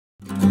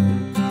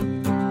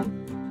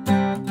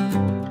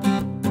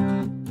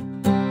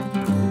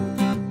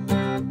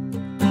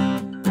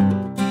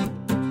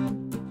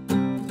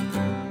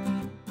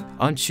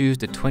On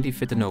Tuesday,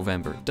 25th of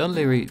November, Dún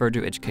Laoghaire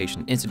Further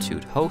Education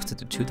Institute hosted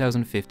the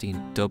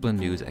 2015 Dublin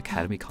News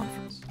Academy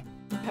Conference.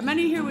 How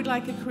many here would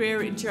like a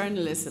career in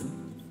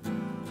journalism?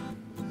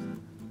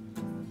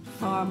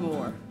 Far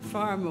more,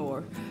 far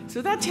more.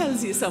 So that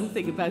tells you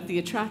something about the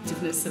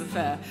attractiveness of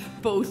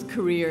both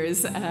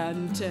careers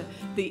and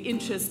the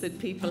interest that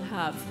people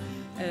have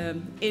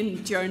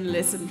in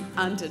journalism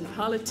and in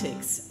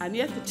politics. And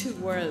yet the two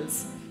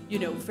worlds,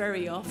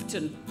 very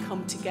often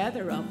come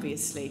together,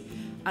 obviously.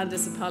 And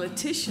as a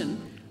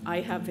politician,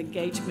 I have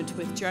engagement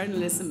with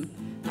journalism,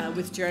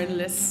 with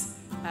journalists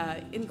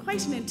in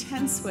quite an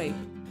intense way.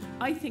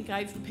 I think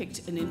I've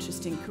picked an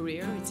interesting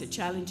career. It's a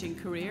challenging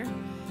career.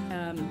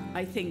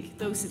 I think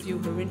those of you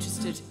who are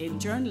interested in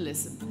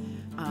journalism,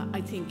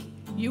 I think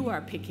you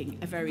are picking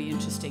a very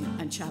interesting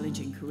and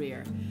challenging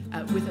career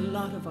with a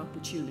lot of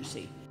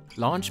opportunity.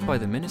 Launched by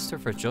the Minister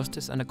for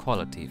Justice and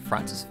Equality,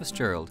 Frances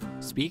Fitzgerald,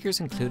 speakers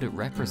included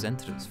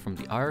representatives from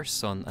the Irish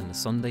Sun and the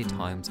Sunday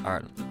Times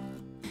Ireland.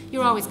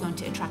 You're always going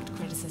to attract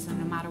criticism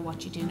no matter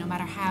what you do, no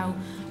matter how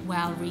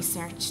well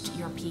researched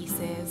your piece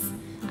is,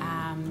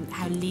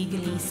 how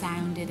legally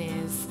sound it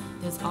is.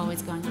 There's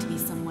always going to be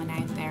someone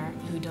out there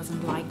who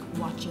doesn't like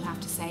what you have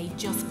to say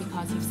just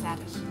because you've said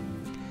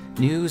it.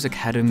 News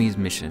Academy's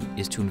mission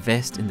is to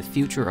invest in the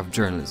future of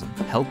journalism,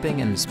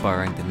 helping and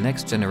inspiring the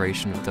next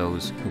generation of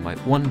those who might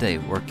one day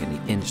work in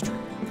the industry.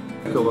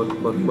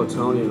 What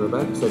Tony and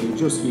Rebecca said,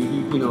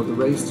 the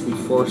race to be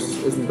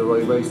first isn't the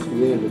right race to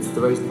be in, it's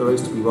the race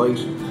to be right.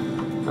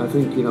 I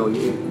think,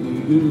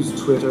 you use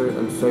Twitter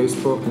and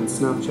Facebook and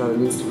Snapchat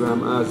and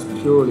Instagram as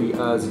purely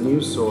as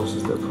news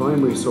sources. They're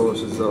primary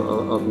sources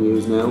of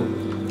news now,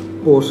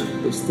 but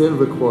they still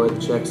require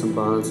the checks and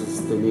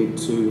balances. They need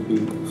to be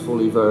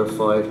fully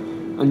verified,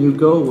 and you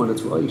go when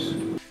it's right.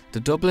 The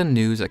Dublin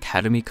News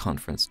Academy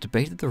Conference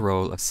debated the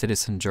role of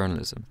citizen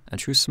journalism, and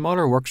through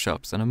smaller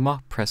workshops and a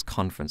mock press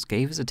conference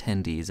gave its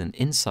attendees an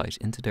insight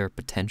into their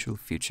potential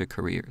future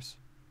careers.